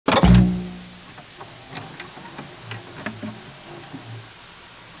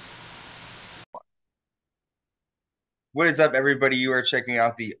What is up, everybody? You are checking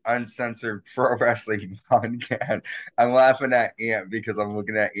out the Uncensored Pro Wrestling Podcast. I'm laughing at Ant because I'm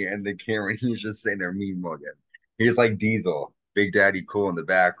looking at Ant in the camera and he's just sitting there mean mugging. He's like Diesel, Big Daddy Cool in the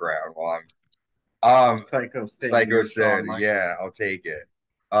background while I'm Psycho Sid and Psycho you're said, Shawn yeah, Michaels. I'll take it.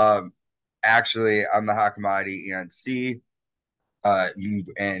 Um actually I'm the Hakamadi Ant C. You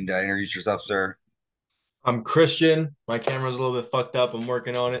and introduce yourself, sir. I'm Christian. My camera's a little bit fucked up. I'm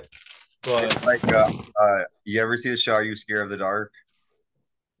working on it. It's But like you ever see the show Are You Scared of the Dark?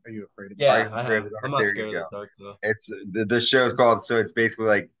 Are you afraid of the Are yeah, You I Afraid of have. the I'm Dark? not There you scared of go. the dark though. It's the show's called, so it's basically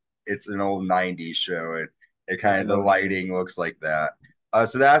like it's an old 90s show, and it Yeah, kind I of the know what it is. lighting looks like that.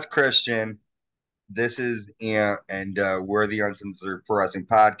 So that's Christian. This is Ant, and we're the Uncensored Pro Wrestling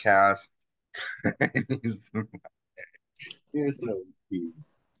Podcast. he's, he's so cute.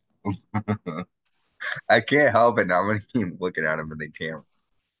 I can't help it now. I'm gonna keep looking at him in the camera.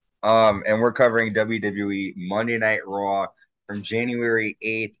 And we're covering WWE Monday Night Raw from January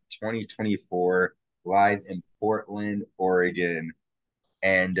 8th, 2024, live in Portland, Oregon.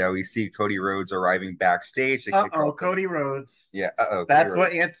 And we see Cody Rhodes arriving backstage to kick off the. Cody Rhodes. Yeah, Cody That's what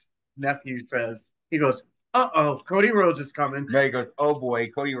Rhodes. Ant's nephew says. He goes, Cody Rhodes is coming. No, he goes, oh boy,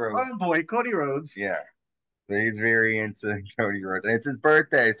 Cody Rhodes. Oh boy, Cody Rhodes. Yeah, so he's very into Cody Rhodes, and it's his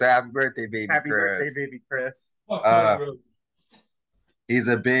birthday. So happy birthday, baby Happy birthday, Chris. baby Chris. Fuck Cody Uh, Rhodes. he's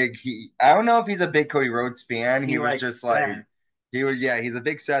a big. I don't know if he's a big Cody Rhodes fan. He He was likes just like that. he was. Yeah, he's a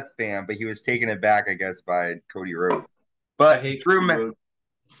big Seth fan, but he was taken aback, I guess, by Cody Rhodes. I But hate Drew, Cody Rhodes.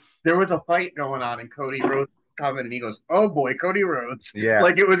 There was a fight going on, and Cody Rhodes coming, and he goes, "Oh boy, Cody Rhodes!" yeah,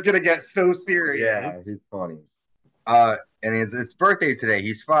 Like it was gonna get so serious. yeah, he's funny. And it's birthday today.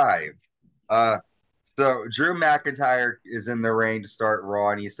 He's 5. Uh, so Drew McIntyre is in the ring to start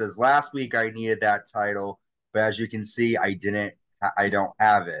Raw, and he says, "Last week I needed that title, but as you can see, I didn't. I don't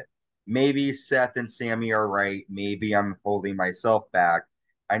have it. Maybe Seth and Sammy are right. Maybe I'm holding myself back.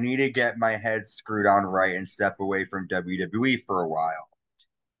 I need to get my head screwed on right and step away from WWE for a while."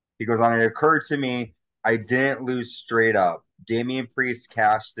 He goes on, "It occurred to me I didn't lose straight up. Damian Priest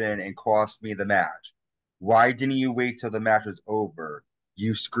cashed in and cost me the match. Why didn't you wait till the match was over?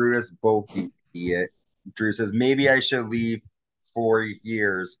 You screwed us both, you idiot." Drew says, "Maybe I should leave for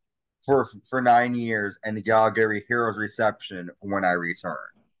years, for 9 years, and y'all get a hero's reception when I return."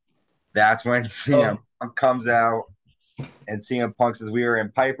 That's when CM Oh, Punk comes out, and CM Punk says, "We are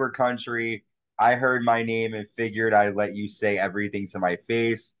in Piper Country. I heard my name and figured I'd let you say everything to my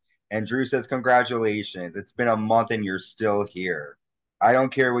face." And Drew says, "Congratulations. It's been a month and you're still here. I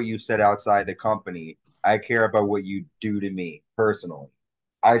don't care what you said outside the company. I care about what you do to me personally.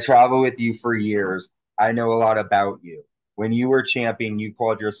 I travel with you for years. I know a lot about you. When you were champion, you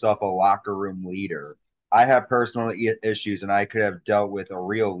called yourself a locker room leader. I have personal issues and I could have dealt with a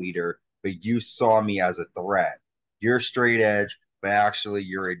real leader, but you saw me as a threat. You're straight edge, but actually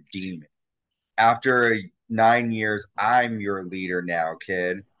you're a demon. After 9 years, I'm your leader now,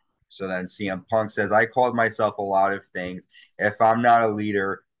 kid." So then CM Punk says, "I called myself a lot of things. If I'm not a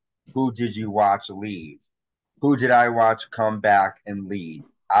leader, who did you watch leave? Who did I watch come back and lead?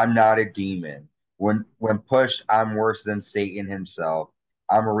 I'm not a demon. When pushed, I'm worse than Satan himself.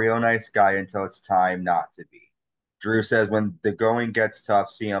 I'm a real nice guy until it's time not to be." Drew says, "When the going gets tough,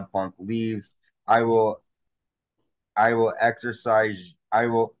 CM Punk leaves. I will I will exercise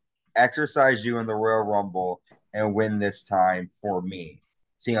you in the Royal Rumble and win this time for me."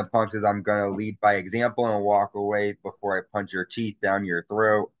 CM Punk says, "I'm gonna lead by example and walk away before I punch your teeth down your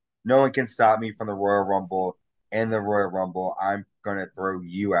throat. No one can stop me from the Royal Rumble. In the Royal Rumble, I'm gonna throw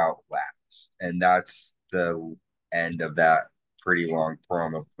you out last." And that's the end of that pretty long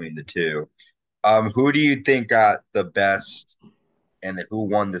promo between the two. Who do you think got the best and who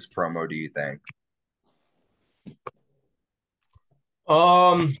won this promo, do you think?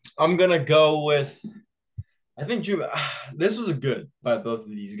 I'm gonna go with. I think Drew. This was a good by both of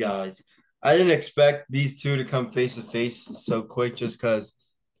these guys. I didn't expect these two to come face to face so quick, just because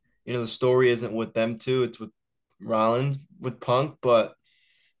the story isn't with them two; it's with Rollins with Punk. But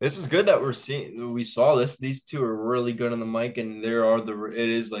this is good that we saw this. These two are really good on the mic, and it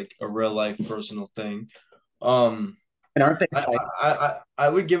is like a real life personal thing. Um, And aren't they I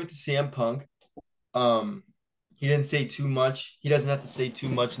would give it to CM Punk. Um, he didn't say too much. He doesn't have to say too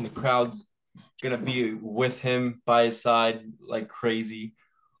much, and the crowd's gonna be with him by his side like crazy.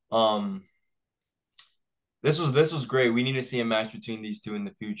 Um, this was great. We need to see a match between these two in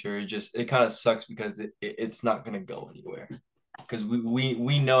the future. It kind of sucks because it's not gonna go anywhere. Because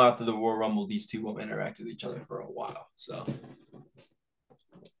we know after the Royal Rumble these two won't interact with each other for a while. So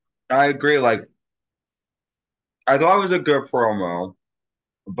I agree. Like, I thought it was a good promo,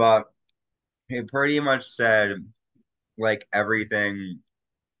 but he pretty much said like everything,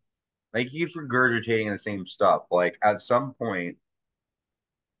 like he keeps regurgitating the same stuff. Like at some point,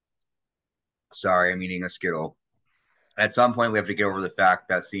 sorry, I'm eating a Skittle. At some point, we have to get over the fact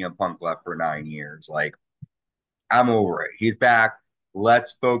that CM Punk left for 9 years. Like, I'm over it. He's back.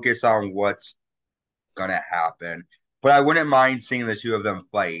 Let's focus on what's gonna happen. But I wouldn't mind seeing the two of them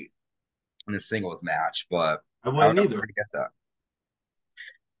fight in a singles match. But I I don't wouldn't know if either. we're gonna get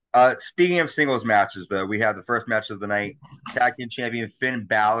that. Speaking of singles matches, though, we have the first match of the night. Tag team champion Finn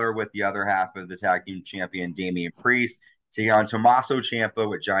Balor with the other half of the tag team champion Damian Priest taking on Tommaso Ciampa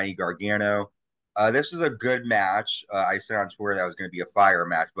with Johnny Gargano. This was a good match. I said on Twitter that was going to be a fire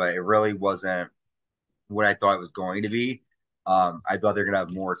match, but it really wasn't what I thought it was going to be. I thought they're going to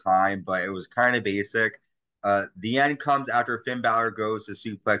have more time, but it was kind of basic. The end comes after Finn Balor goes to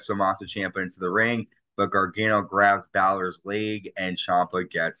suplex Tommaso Ciampa into the ring, but Gargano grabs Balor's leg and Ciampa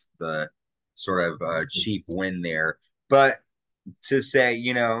gets the sort of cheap win there. But to say,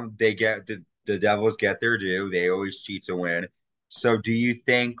 they get the Devils get their due. They always cheat to win. So do you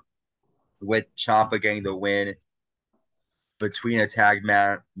think with Ciampa getting the win between a tag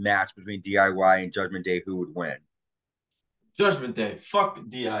match between DIY and Judgment Day, who would win? Judgment Day. Fuck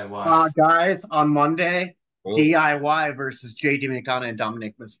DIY. Guys, on Monday, Oh. DIY versus JD McDonagh and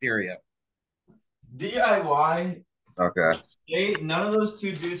Dominic Mysterio. DIY. Okay. None of those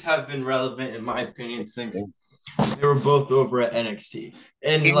two dudes have been relevant, in my opinion, since they were both over at NXT.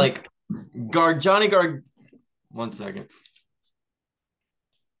 And like Johnny Garg. 1 second.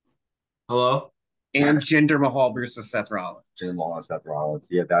 Hello? And Jinder Mahal versus Seth Rollins. Jinder Mahal and Seth Rollins.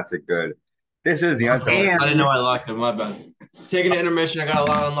 Yeah, that's a good. This is the I didn't know I locked him. My bad. Taking an intermission. I got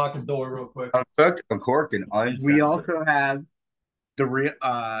to unlock the door real quick. Uncooked, uncorked, and uncensored. We also have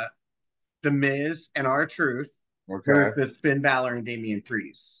the Miz and R-Truth versus Finn Balor and Damian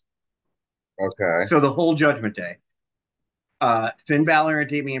Priest. Okay. So the whole Judgment Day. Finn Balor and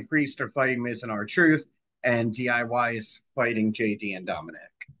Damian Priest are fighting Miz and R-Truth, and DIY is fighting JD and Dominic.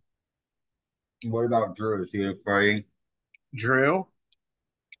 What about Drew? Is he fighting? Drew?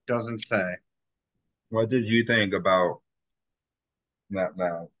 Doesn't say. What did you think about that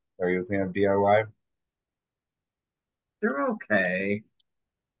match? Are you a fan of DIY? They're okay.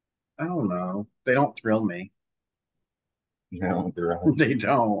 I don't know. They don't thrill me. No, they're not. They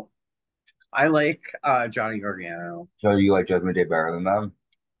don't. I like Johnny Gargano. So you like Judgment Day better than them?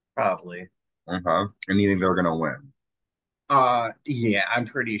 Probably. And you think they're gonna win? Yeah, I'm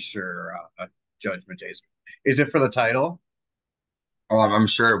pretty sure Judgment Day. Is it for the title? Oh, I'm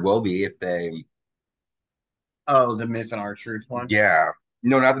sure it will be if they. Oh, the Miz and R-Truth one? Yeah.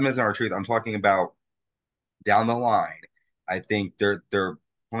 No, not the Miz and R-Truth. I'm talking about down the line. I think they're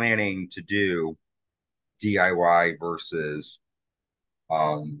planning to do DIY versus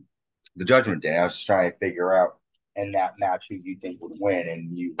the Judgment Day. I was just trying to figure out in that match who you think would win,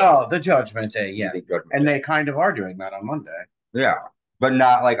 and you. Oh, the Judgment Day, yeah. Judgment Day. They kind of are doing that on Monday. Yeah, but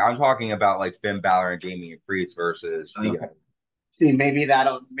not like I'm talking about like Finn Balor and Damian Priest versus. Okay. See, maybe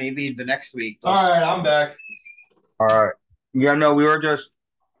the next week. All right, I'm back. All right. Yeah, no, we were just.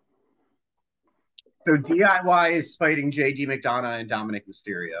 So DIY is fighting JD McDonagh and Dominic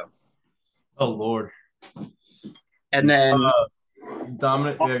Mysterio. Oh Lord. And then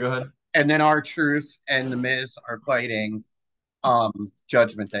Dominic, yeah, go ahead. And then R-Truth and the Miz are fighting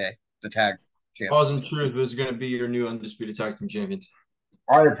Judgment Day, the tag champions. Wasn't Truth was going to be your new undisputed tag team champions.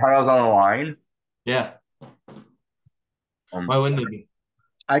 Are the titles on the line? Yeah. Why wouldn't they be?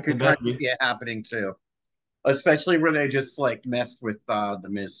 I could kind of see it happening too, especially where they just like messed with the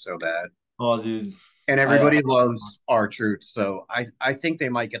Miz so bad. Oh, dude. And everybody loves R-Truth, so I think they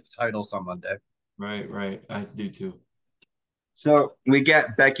might get the titles on Monday. Right. I do too. So we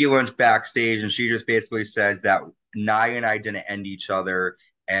get Becky Lynch backstage, and she just basically says that Nia and I didn't end each other,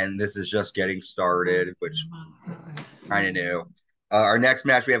 and this is just getting started, which kind of new. Our next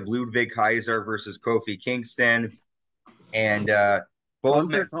match, we have Ludwig Kaiser versus Kofi Kingston, and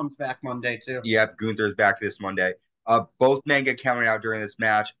Gunther comes back Monday too. Yep, Gunther's back this Monday. Both men get counted out during this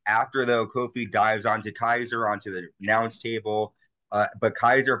match. After, though, Kofi dives onto Kaiser onto the announce table, but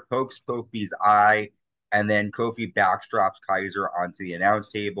Kaiser pokes Kofi's eye, and then Kofi backstraps Kaiser onto the announce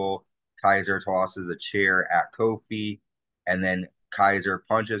table. Kaiser tosses a chair at Kofi, and then Kaiser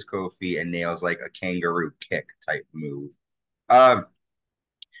punches Kofi and nails like a kangaroo kick type move.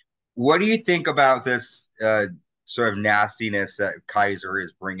 What do you think about this sort of nastiness that Kaiser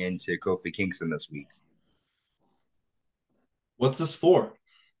is bringing to Kofi Kingston this week? What's this for?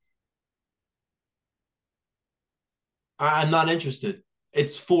 I'm not interested.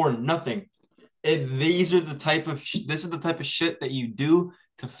 It's for nothing. This is the type of shit that you do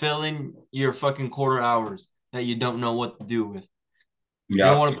to fill in your fucking quarter hours. that you don't know what to do with. You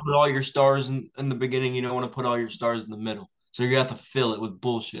don't Yeah. want to put all your stars in the beginning. You don't want to put all your stars in the middle. So you have to fill it with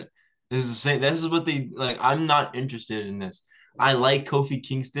bullshit. This is the same. This is what they like. I'm not interested in this. I like Kofi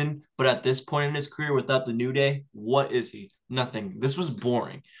Kingston, but at this point in his career, without the New Day, what is he? Nothing. This was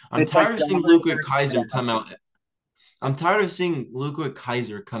boring. I'm It's like tired of seeing Dominic Ludwig Kaiser versus come out. I'm tired of seeing Ludwig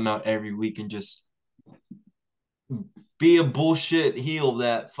Kaiser come out every week and just be a bullshit heel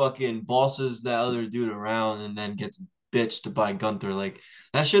that fucking bosses that other dude around and then gets bitched by Gunther. Like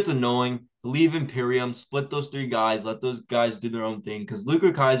that shit's annoying. Leave Imperium, split those three guys, let those guys do their own thing. Because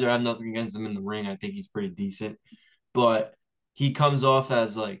Luke Kaiser, I have nothing against him in the ring. I think he's pretty decent, but he comes off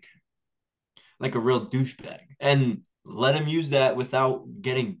as like a real douchebag, and let him use that without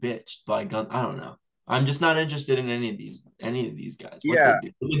getting bitched by Gunther. I don't know. I'm just not interested in any of these guys. What they Yeah.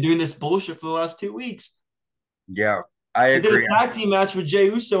 do? They've been doing this bullshit for the last 2 weeks. Yeah. I They did agree. a tag team match with Jey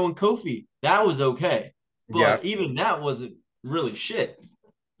Uso and Kofi. That was okay, Yeah. but even that wasn't really shit.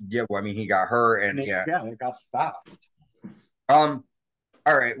 Yeah. Well, I mean, he got hurt, and yeah. yeah, it got stopped. Um.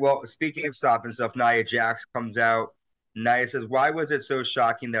 All right. Well, speaking of stopping stuff, Nia Jax comes out. Nia says, "Why was it so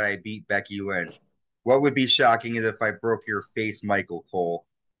shocking that I beat Becky Lynch? What would be shocking is if I broke your face, Michael Cole.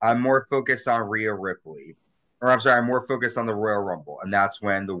 I'm more focused on Rhea Ripley, or I'm sorry, I'm more focused on the Royal Rumble." And that's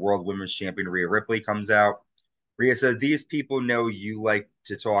when the World Women's Champion Rhea Ripley comes out. Rhea says, "These people know you like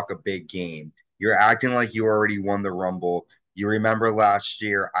to talk a big game. You're acting like you already won the Rumble. You remember last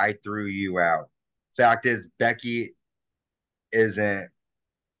year, I threw you out. Fact is, Becky isn't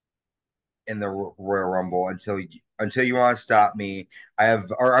in the Royal Rumble until you want to stop me.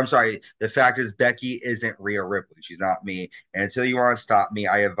 Or I'm sorry. The fact is, Becky isn't Rhea Ripley. She's not me. And until you want to stop me,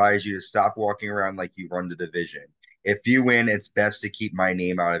 I advise you to stop walking around like you run the division. If you win, it's best to keep my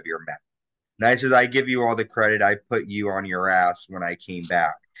name out of your mouth. Nice as I give you all the credit, I put you on your ass when I came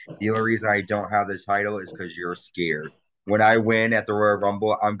back. The only reason I don't have the title is because you're scared. When I win at the Royal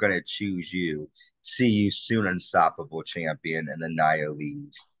Rumble, I'm gonna choose you. See you soon, unstoppable champion. And then Nia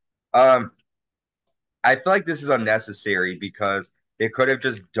leaves. Um, I feel like this is unnecessary because they could have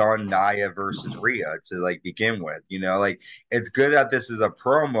just done Nia versus Rhea to like begin with. Like it's good that this is a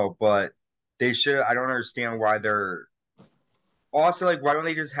promo, but they should. I don't understand why they're also like. Why don't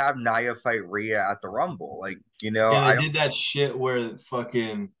they just have Nia fight Rhea at the Rumble? Like Yeah, they I don't. did that shit where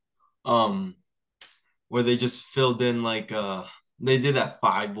fucking um where they just filled in they did that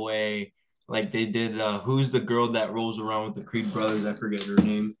 5-way. Like they did who's the girl that rolls around with the Creed brothers? I forget her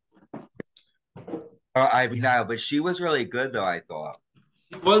name. I mean, Nia, but she was really good though. I thought.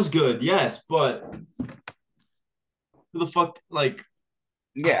 It was good, yes, but who the fuck like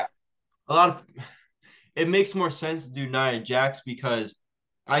Yeah. a lot of it makes more sense to do Nia Jax because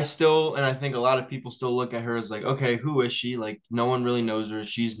and I think a lot of people still look at her as like, okay, who is she? Like, no one really knows her.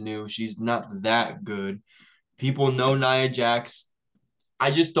 She's new. She's not that good. People know Nia Jax. I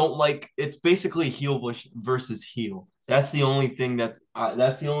just don't like it's basically heel versus heel. That's the only thing that's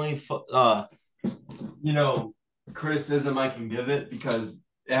the only you know criticism I can give it because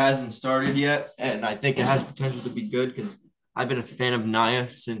it hasn't started yet, and I think it has potential to be good because I've been a fan of Nia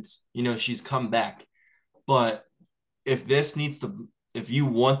since she's come back. But if this needs to, if you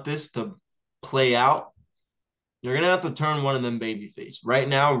want this to play out, you're gonna have to turn one of them babyface. Right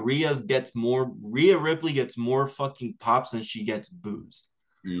now, Rhea Ripley gets more fucking pops than she gets boos.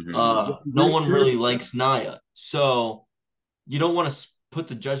 Mm-hmm. No one really likes Nia, so you don't want to put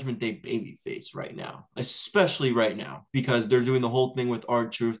the Judgment Day babyface right now, especially right now because they're doing the whole thing with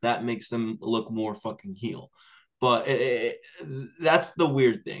R-Truth that makes them look more fucking heel. But that's the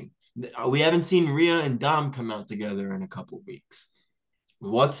weird thing. We haven't seen Rhea and Dom come out together in a couple of weeks.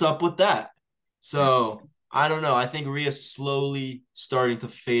 What's up with that? So I don't know. I think Rhea's slowly starting to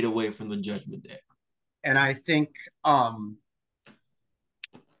fade away from the Judgment Day. And I think what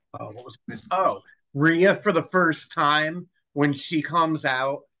was this? Oh, Rhea for the first time when she comes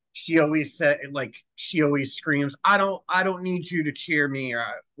out, she always said like she always screams, I don't need you to cheer me or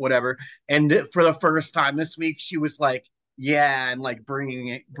whatever. And for the first time this week, she was like, yeah, and like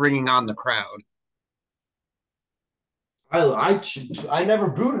bringing on the crowd. I never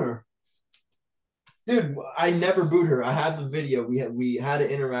booed her. Dude, I never booed her. I have the video. We had an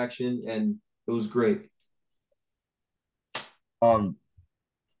interaction and it was great. Um.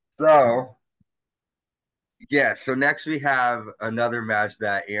 So yeah. So next we have another match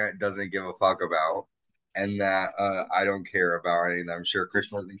that Ant doesn't give a fuck about, and that I don't care about, and I'm sure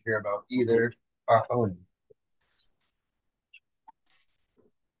Christian doesn't care about either. Oh,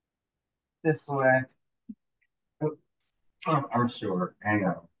 this way. I'm sure. Hang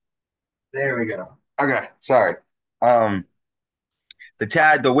on. There we go. Okay, sorry. Um,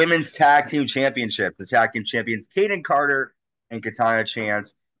 The women's tag team championship. The tag team champions Kayden Carter and Katana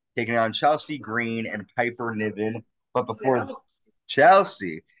Chance taking on Chelsea Green and Piper Niven. But before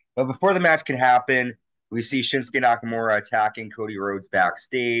Chelsea, but before the match can happen, we see Shinsuke Nakamura attacking Cody Rhodes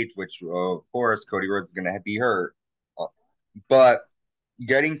backstage, which of course Cody Rhodes is going to be hurt. But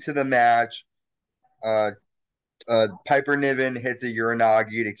getting to the match, Piper Niven hits a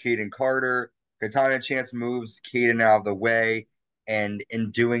Uranagi to Kayden Carter. Katana Chance moves Kayden out of the way, and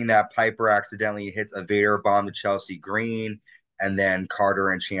in doing that, Piper accidentally hits a Vader bomb to Chelsea Green, and then Carter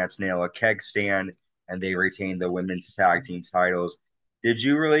and Chance nail a keg stand, and they retain the women's tag team titles. Did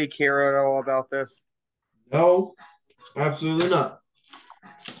you really care at all about this? No, absolutely not.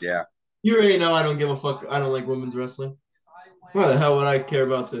 Yeah. You already know I don't give a fuck. I don't like women's wrestling. Why the hell would I care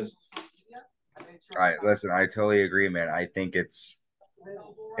about this? All right, listen, I totally agree, man. I think it's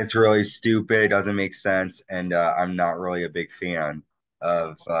really stupid. It doesn't make sense, and I'm not really a big fan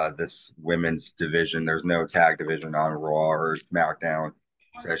of this women's division. There's no tag division on Raw or SmackDown,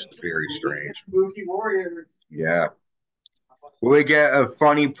 so it's just very strange. Yeah. We get a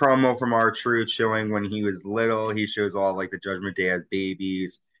funny promo from R-Truth showing when he was little. He shows all like the Judgment Day as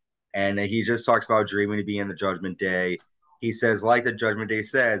babies, and he just talks about dreaming to be in the Judgment Day. He says, like the Judgment Day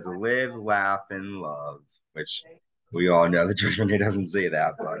says, live, laugh, and love, which we all know the Judgment Day doesn't say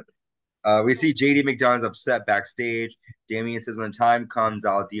that, but we see JD McDonagh's upset backstage. Damian says, when the time comes,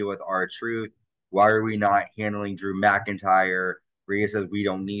 I'll deal with R-Truth. Why are we not handling Drew McIntyre? Rhea says, we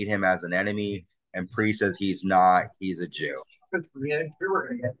don't need him as an enemy. And Priest says, he's not. He's a Jew.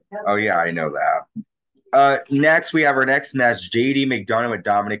 Oh, yeah, I know that. Next, we have our next match, JD McDonagh with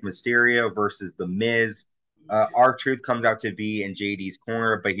Dominic Mysterio versus The Miz. R-Truth comes out to be in JD's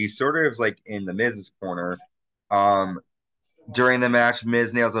corner, but he sort of is like in The Miz's corner. During the match,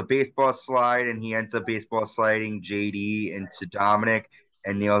 Miz nails a baseball slide, and he ends up baseball sliding JD into Dominic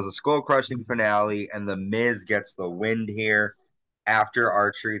and nails a skull-crushing finale, and The Miz gets the win here after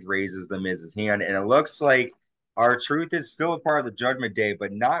R-Truth raises The Miz's hand. And it looks like R-Truth is still a part of the Judgment Day,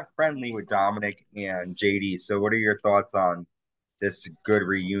 but not friendly with Dominic and JD. So what are your thoughts on this good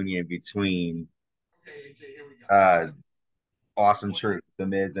reunion between Awesome Truth, The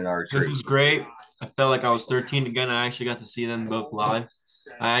Miz, and R-Truth? This is great. I felt like I was 13 again. I actually got to see them both live.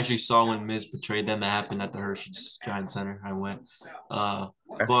 I actually saw when Miz betrayed them. That happened at the Hershey's Giant Center. I went.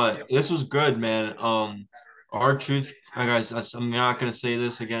 But this was good, man. R-Truth, guys, I'm not gonna say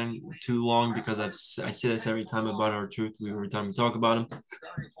this again too long because I say this every time about R-Truth. Every time we talk about him,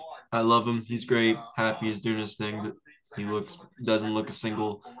 I love him. He's great. Happy he's doing his thing. He doesn't look a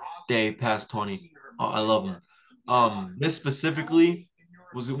single day past 20. I love him. This specifically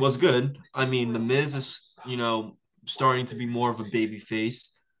was good. I mean, the Miz is starting to be more of a baby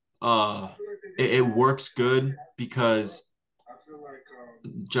face. It works good because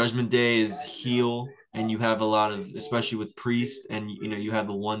Judgment Day is heel, and you have a lot of, especially with Priest, and you have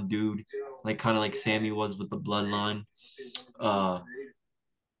the one dude, like kind of like Sammy was with the Bloodline.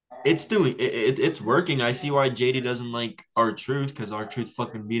 It's working. I see why JD doesn't like R-Truth, because R-Truth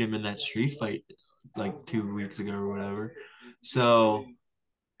fucking beat him in that street fight like 2 weeks ago or whatever. So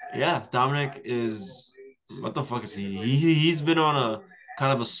yeah, Dominic is, what the fuck is he? He's been on a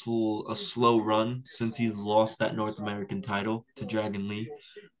kind of a slow run since he's lost that North American title to Dragon Lee.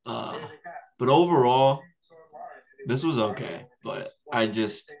 But overall, this was okay. But I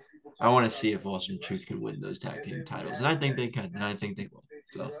want to see if Awesome Truth can win those tag team titles, and I think they can, and I think they will.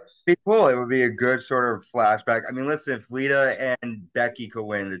 So Cool. It would be a good sort of flashback. I mean, listen, if Lita and Becky could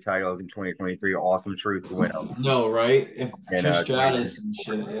win the titles in 2023, Awesome Truth could win them. No, right? If And, Trish Stratus and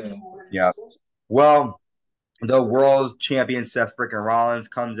shit, yeah. Yeah. Well, the world champion Seth freaking Rollins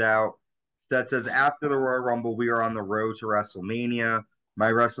comes out. Seth says, after the Royal Rumble, we are on the road to WrestleMania.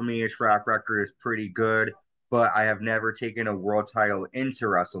 My WrestleMania track record is pretty good, but I have never taken a world title into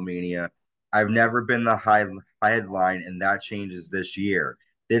WrestleMania. I've never been the headline, and that changes this year.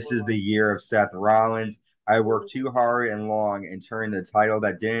 This is the year of Seth Rollins. I worked too hard and long and turned the title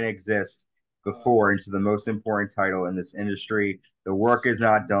that didn't exist before into the most important title in this industry. The work is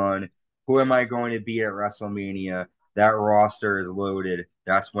not done. Who am I going to beat at WrestleMania? That roster is loaded.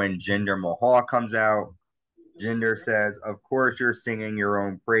 That's when Jinder Mahal comes out. Jinder says, of course you're singing your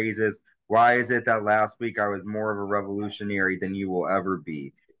own praises. Why is it that last week I was more of a revolutionary than you will ever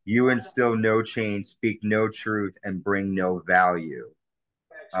be? You instill no change, speak no truth, and bring no value.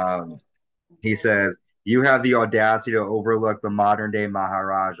 He says, you have the audacity to overlook the modern day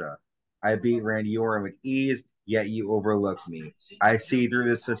Maharaja. I beat Randy Orton with ease, yet you overlook me. I see through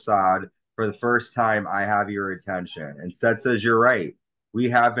this facade. For the first time, I have your attention. And Seth says, you're right. We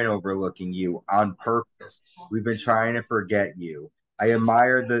have been overlooking you on purpose. We've been trying to forget you. I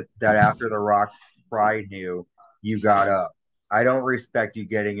admire that after The Rock fried you got up. I don't respect you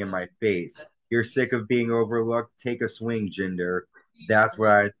getting in my face. You're sick of being overlooked. Take a swing, Jinder. That's what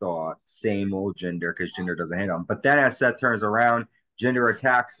I thought. Same old Jinder, because Jinder doesn't hit him. But then as Seth turns around, Jinder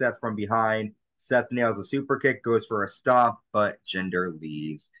attacks Seth from behind. Seth nails a super kick, goes for a stomp, but Jinder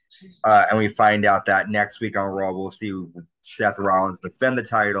leaves. And we find out that next week on Raw, we'll see Seth Rollins defend the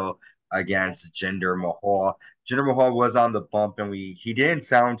title against Jinder Mahal. Jinder Mahal was on the bump, and he didn't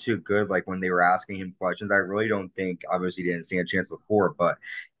sound too good. Like when they were asking him questions, I really don't think. Obviously, he didn't stand a chance before, but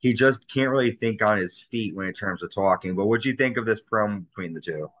he just can't really think on his feet when in terms of talking. But what'd you think of this promo between the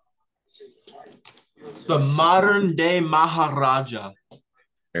two? The modern day Maharaja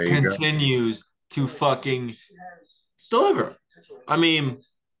There you go. continues to fucking deliver. I mean,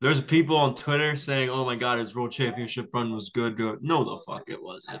 there's people on Twitter saying, "Oh my God, his World Championship run was good." No, the fuck it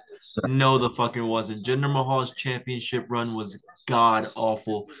wasn't. No, the fuck it wasn't. Jinder Mahal's championship run was god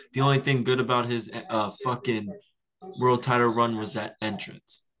awful. The only thing good about his fucking world title run was that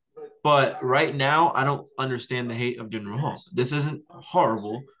entrance. But right now, I don't understand the hate of Jinder Mahal. This isn't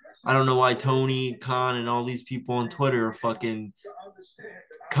horrible. I don't know why Tony Khan and all these people on Twitter are fucking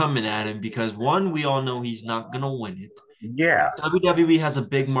coming at him because one, we all know he's not gonna win it. Yeah. WWE has a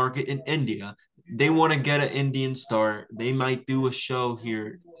big market in India. They want to get an Indian star. They might do a show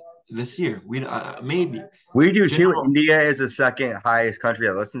here this year. We maybe We do too. General, India is the second highest country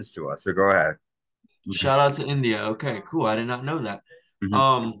that listens to us. So go ahead. shout out to India. Okay, cool. I did not know that.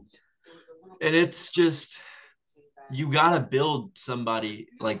 And it's just you gotta build somebody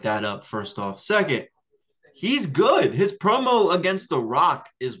like that up first off. Second, he's good. His promo against The Rock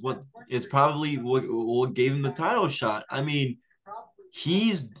is probably what gave him the title shot. I mean,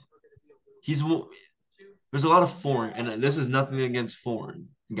 he's there's a lot of foreign, and this is nothing against foreign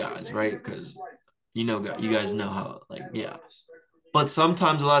guys, right? Because you guys know how, like, yeah. But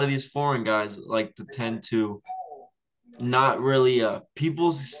sometimes a lot of these foreign guys like to tend to not really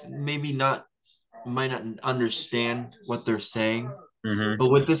people's maybe not might not understand what they're saying. But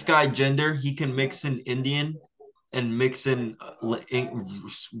with this guy Jinder, he can mix in Indian and mix in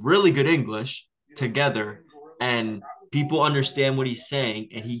really good English together, and people understand what he's saying,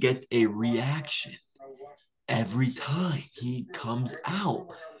 and he gets a reaction every time he comes out.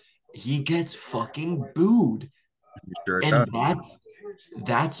 He gets fucking booed, Sure and does.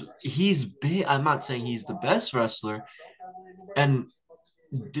 that's he's big. I'm not saying he's the best wrestler, and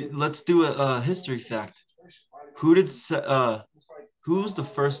let's do a history fact. Who did who was the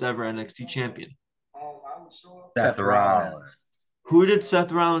first ever NXT champion? Seth Rollins. Who did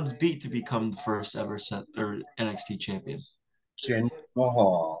Seth Rollins beat to become the first ever NXT champion? Jinder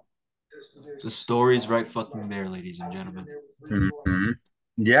Mahal. The story's right fucking there, ladies and gentlemen. Mm-hmm.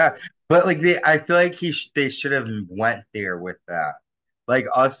 Yeah, but like I feel like they should have went there with that. Like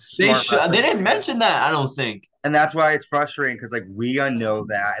us smart They didn't mention that, I don't think. and that's why it's frustrating because like we know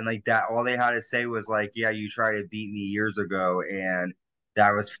that and like that all they had to say was like, yeah, you tried to beat me years ago and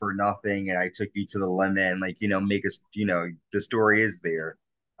that was for nothing and I took you to the limit and like make us the story is there.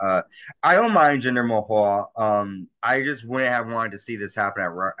 I don't mind Jinder Mahal. I just wouldn't have wanted to see this happen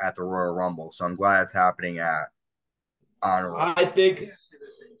at the Royal Rumble, so I'm glad it's happening at on Raw. I think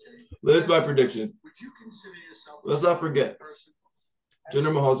that's my prediction. Let's not forget,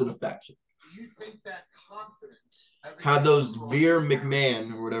 Jinder Mahal's in a faction. Had those Veer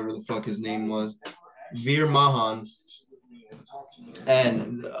McMahon or whatever the fuck his name was, Veer Mahan,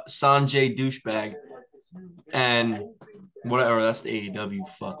 and Sanjay douchebag, and whatever. That's the AEW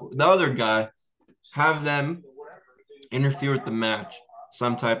fuck. The other guy, have them interfere with the match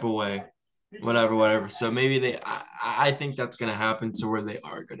some type of way. Whatever. So maybe I think that's going to happen to where they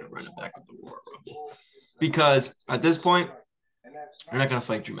are going to run it back at the Royal Rumble. Because at this point, they're not going to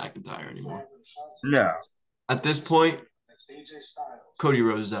fight Drew McIntyre anymore. No. At this point, Cody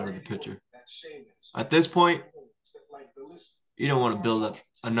Rhodes is out of the picture. At this point, you don't want to build up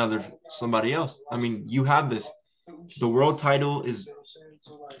somebody else. I mean, you have this. The world title is,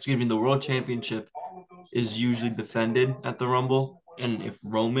 the world championship is usually defended at the Rumble. And if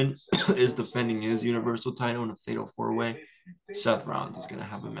Roman is defending his Universal title in a fatal four-way, Seth Rollins is going to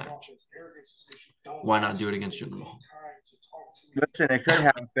have a match. Why not do it against Jinder Mahal? Listen, it could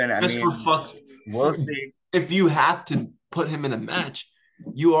happen. We'll see. If you have to put him in a match,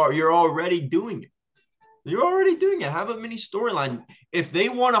 you're already doing it. You're already doing it. Have a mini storyline. If they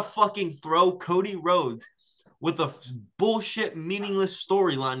want to fucking throw Cody Rhodes with a bullshit, meaningless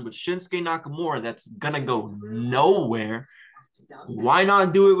storyline with Shinsuke Nakamura that's going to go nowhere, why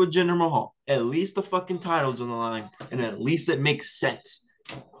not do it with Jinder Mahal? At least the fucking title's on the line, and at least it makes sense.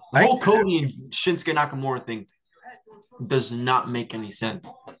 The whole Cody and Shinsuke Nakamura thing does not make any sense.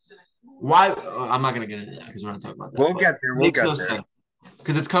 Why? I'm not gonna get into that because we're not talking about that. We'll get there. We'll get there.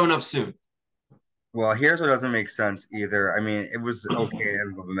 Because it's coming up soon. Well, here's what doesn't make sense either. I mean, it was okay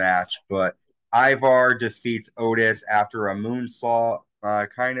of a match, but Ivar defeats Otis after a moonsault.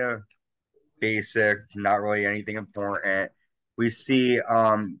 Kind of basic, not really anything important. We see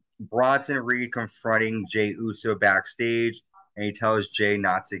Bronson Reed confronting Jey Uso backstage, and he tells Jey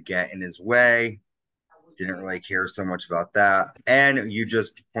not to get in his way. Didn't really care so much about that. And you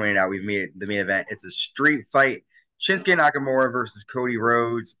just pointed out we've made the main event. It's a street fight. Shinsuke Nakamura versus Cody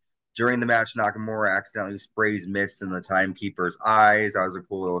Rhodes. During the match, Nakamura accidentally sprays mist in the timekeeper's eyes. That was a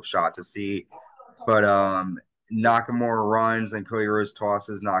cool little shot to see. But Nakamura runs and Cody Rhodes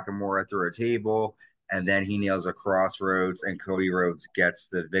tosses Nakamura through a table. And then he nails a crossroads and Cody Rhodes gets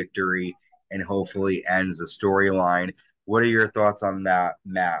the victory and hopefully ends the storyline. What are your thoughts on that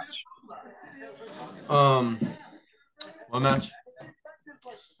match? What match?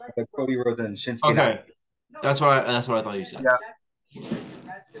 The Cody Rhodes and Shinsuke. Okay, that's what I thought you said. Yeah.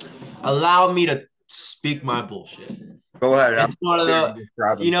 Allow me to speak my bullshit. Go ahead. It's one of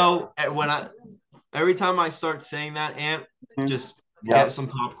the, every time I start saying that, Ant, just get some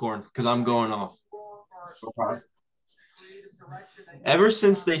popcorn because I'm going off. Okay. Ever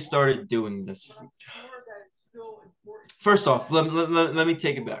since they started doing this, first off, let me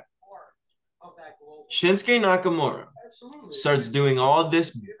take it back. Shinsuke Nakamura starts doing all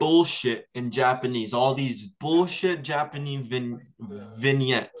this bullshit in Japanese, all these bullshit Japanese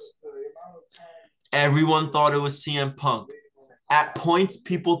vignettes. Everyone thought it was CM Punk. At points,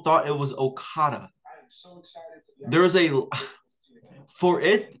 people thought it was Okada. For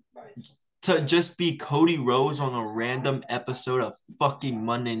it to just be Cody Rhodes on a random episode of fucking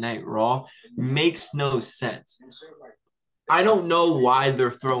Monday Night Raw makes no sense. I don't know why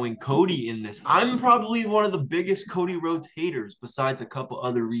they're throwing Cody in this. I'm probably one of the biggest Cody Rhodes haters besides a couple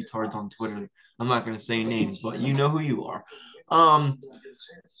other retards on Twitter. I'm not going to say names, but you know who you are.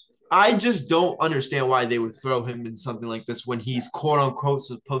 I just don't understand why they would throw him in something like this when he's quote unquote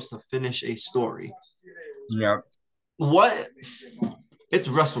supposed to finish a story. Yeah. What? It's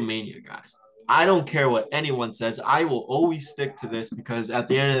WrestleMania, guys. I don't care what anyone says. I will always stick to this because at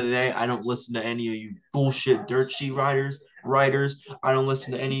the end of the day, I don't listen to any of you bullshit dirt sheet writers. I don't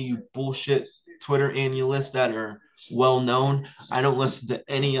listen to any of you bullshit Twitter analysts that are well known. I don't listen to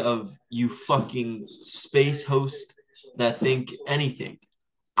any of you fucking space hosts that think anything.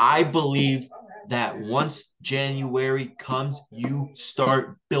 I believe that once January comes, you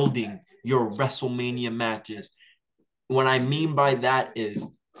start building your WrestleMania matches. What I mean by that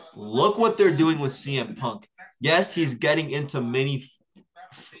is, look what they're doing with CM Punk. Yes, he's getting into many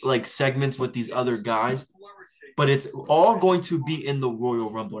segments with these other guys, but it's all going to be in the Royal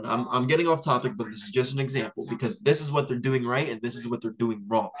Rumble. And I'm getting off topic, but this is just an example because this is what they're doing right and this is what they're doing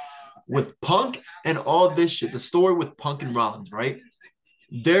wrong. With Punk and all this shit, the story with Punk and Rollins, right?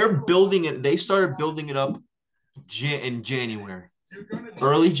 They're building it. They started building it up in January,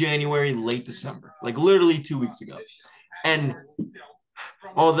 early January, late December, like literally 2 weeks ago. And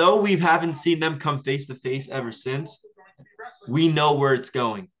although we haven't seen them come face to face ever since, we know where it's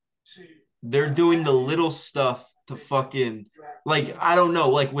going. They're doing the little stuff to fucking I don't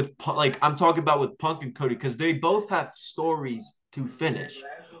know, I'm talking about with Punk and Cody because they both have stories to finish.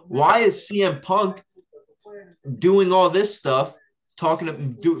 Why is CM Punk doing all this stuff,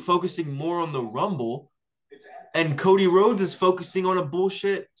 focusing more on the Rumble, and Cody Rhodes is focusing on a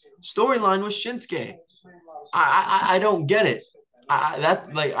bullshit storyline with Shinsuke? I don't get it.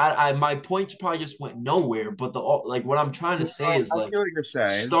 My point probably just went nowhere. But what I'm trying to say is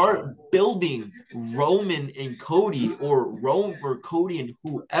start building Roman and Cody or Cody and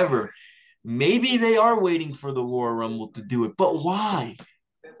whoever. Maybe they are waiting for the Royal Rumble to do it, but why?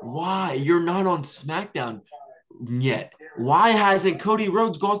 Why? You're not on SmackDown yet. Why hasn't Cody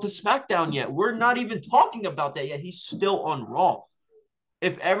Rhodes gone to SmackDown yet? We're not even talking about that yet. He's still on Raw.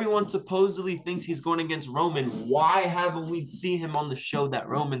 If everyone supposedly thinks he's going against Roman, why haven't we seen him on the show that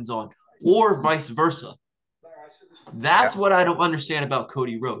Roman's on? Or vice versa. That's what I don't understand about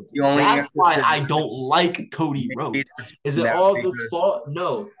Cody Rhodes. That's why I don't like Cody Rhodes. Is it all of his fault?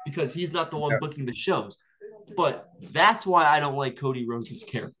 No, because he's not the one booking the shows. But that's why I don't like Cody Rhodes'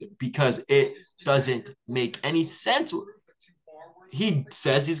 character, because it doesn't make any sense. He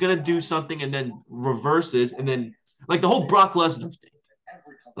says he's going to do something and then reverses, and then the whole Brock Lesnar thing.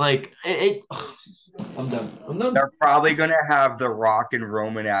 I'm done. They're probably going to have The Rock and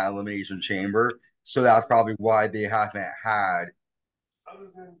Roman at Elimination Chamber, so that's probably why they haven't had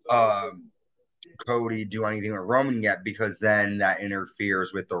Cody do anything with Roman yet, because then that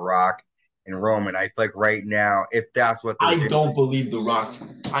interferes with The Rock and Roman. I feel like right now, if that's what they're I doing, don't believe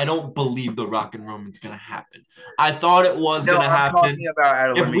I don't believe the Rock and Roman's gonna happen. I thought it was no, gonna I'm happen. talking about at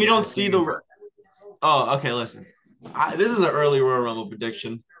If we Elimination don't see Chamber. okay, listen. This is an early Royal Rumble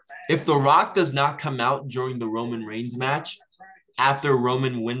prediction. If The Rock does not come out during the Roman Reigns match, after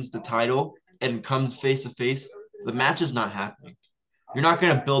Roman wins the title and comes face to face, the match is not happening. You're not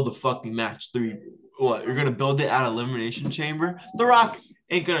gonna build the fucking match through what? You're gonna build it at Elimination Chamber. The Rock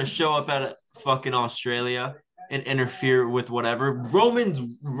ain't gonna show up at fucking Australia and interfere with whatever.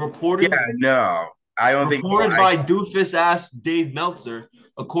 Roman's reported. Yeah, no, I don't think. Reported by doofus ass Dave Meltzer,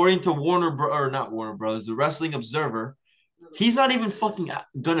 according to not Warner Brothers, the Wrestling Observer, he's not even fucking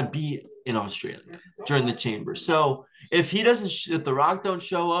gonna be in Australia during the Chamber. So if he doesn't, if The Rock don't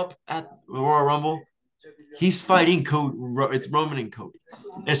show up at Royal Rumble, he's fighting Cody. It's Roman and Cody,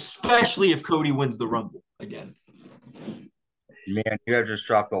 especially if Cody wins the Rumble again. Man, you have just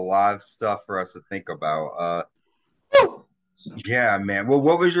dropped a lot of stuff for us to think about. Yeah, man. Well,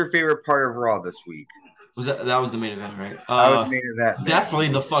 what was your favorite part of Raw this week? That was the main event, right? That was the main event. Man. Definitely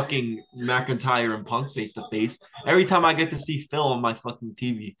the fucking McIntyre and Punk face to face. Every time I get to see Phil on my fucking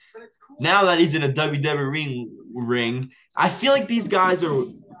TV. Now that he's in a WWE ring, I feel like these guys are.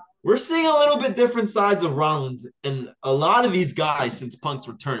 We're seeing a little bit different sides of Rollins, and a lot of these guys since Punk's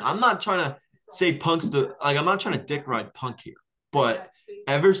return. I'm not trying to say I'm not trying to dick ride Punk here, but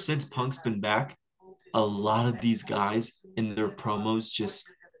ever since Punk's been back, a lot of these guys in their promos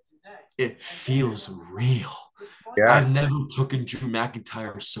it feels real. Yeah. I've never taken Drew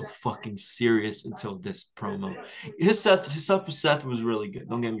McIntyre so fucking serious until this promo. His stuff with Seth was really good.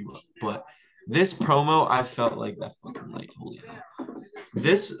 Don't get me wrong, but this promo, I felt like that fucking like holy hell.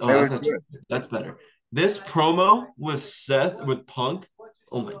 That's better. This promo with Punk,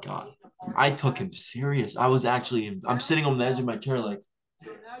 oh my god, I took him serious. I'm sitting on the edge of my chair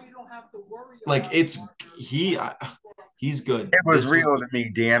he's good. It was real to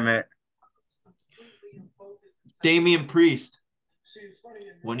me, damn it. Damian Priest,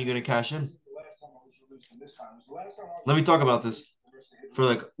 when are you gonna cash in? Let me talk about this for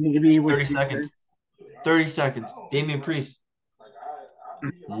like maybe 30 seconds. 30 seconds. Damian Priest,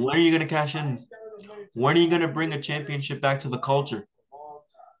 when are you gonna cash in? When are you gonna bring a championship back to the culture?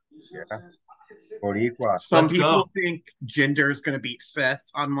 Yeah. Some people think Jinder is going to beat Seth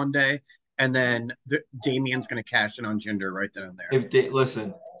on Monday, and then Damian's going to cash in on Jinder right then and there.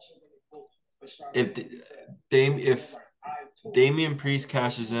 If Damian Priest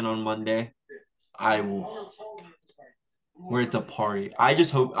cashes in on Monday, I will. Where it's a party. I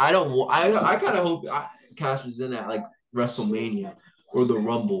just hope. I kind of hope cashes in at like WrestleMania or the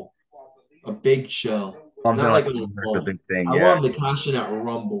Rumble, a big show. Not like a big thing. I want him to cash in at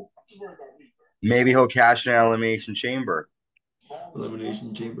Rumble. Maybe he'll cash in at Elimination Chamber.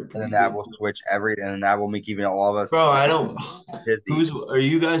 And then that will switch everything, and that will make even all of us. Bro, I don't. Are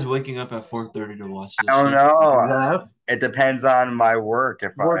you guys waking up at 4:30 to watch this? I don't know. It depends on my work.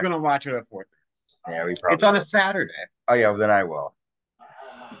 If we're gonna watch it at 4:30. Yeah, we probably. It's on a Saturday. Oh yeah, well, then I will.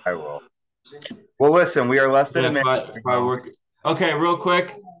 Well, listen, we are less than a minute. If I work. Okay, real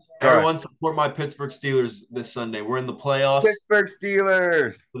quick. Everyone support my Pittsburgh Steelers this Sunday. We're in the playoffs. Pittsburgh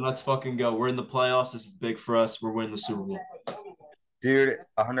Steelers. Let's fucking go. We're in the playoffs. This is big for us. We're winning the Super Bowl. Dude,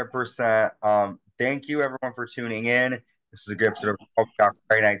 100%. Thank you, everyone, for tuning in. This is a good episode of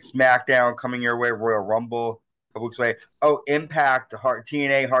Friday Night SmackDown coming your way. Royal Rumble a couple weeks away. Oh, Impact,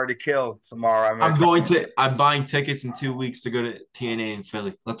 TNA, Hard to Kill tomorrow. I'm buying tickets in 2 weeks to go to TNA in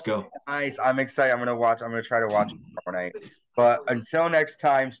Philly. Let's go. Nice. I'm excited. I'm gonna try to watch it tomorrow night. But until next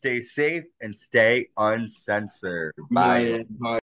time, stay safe and stay uncensored. Bye. Bye.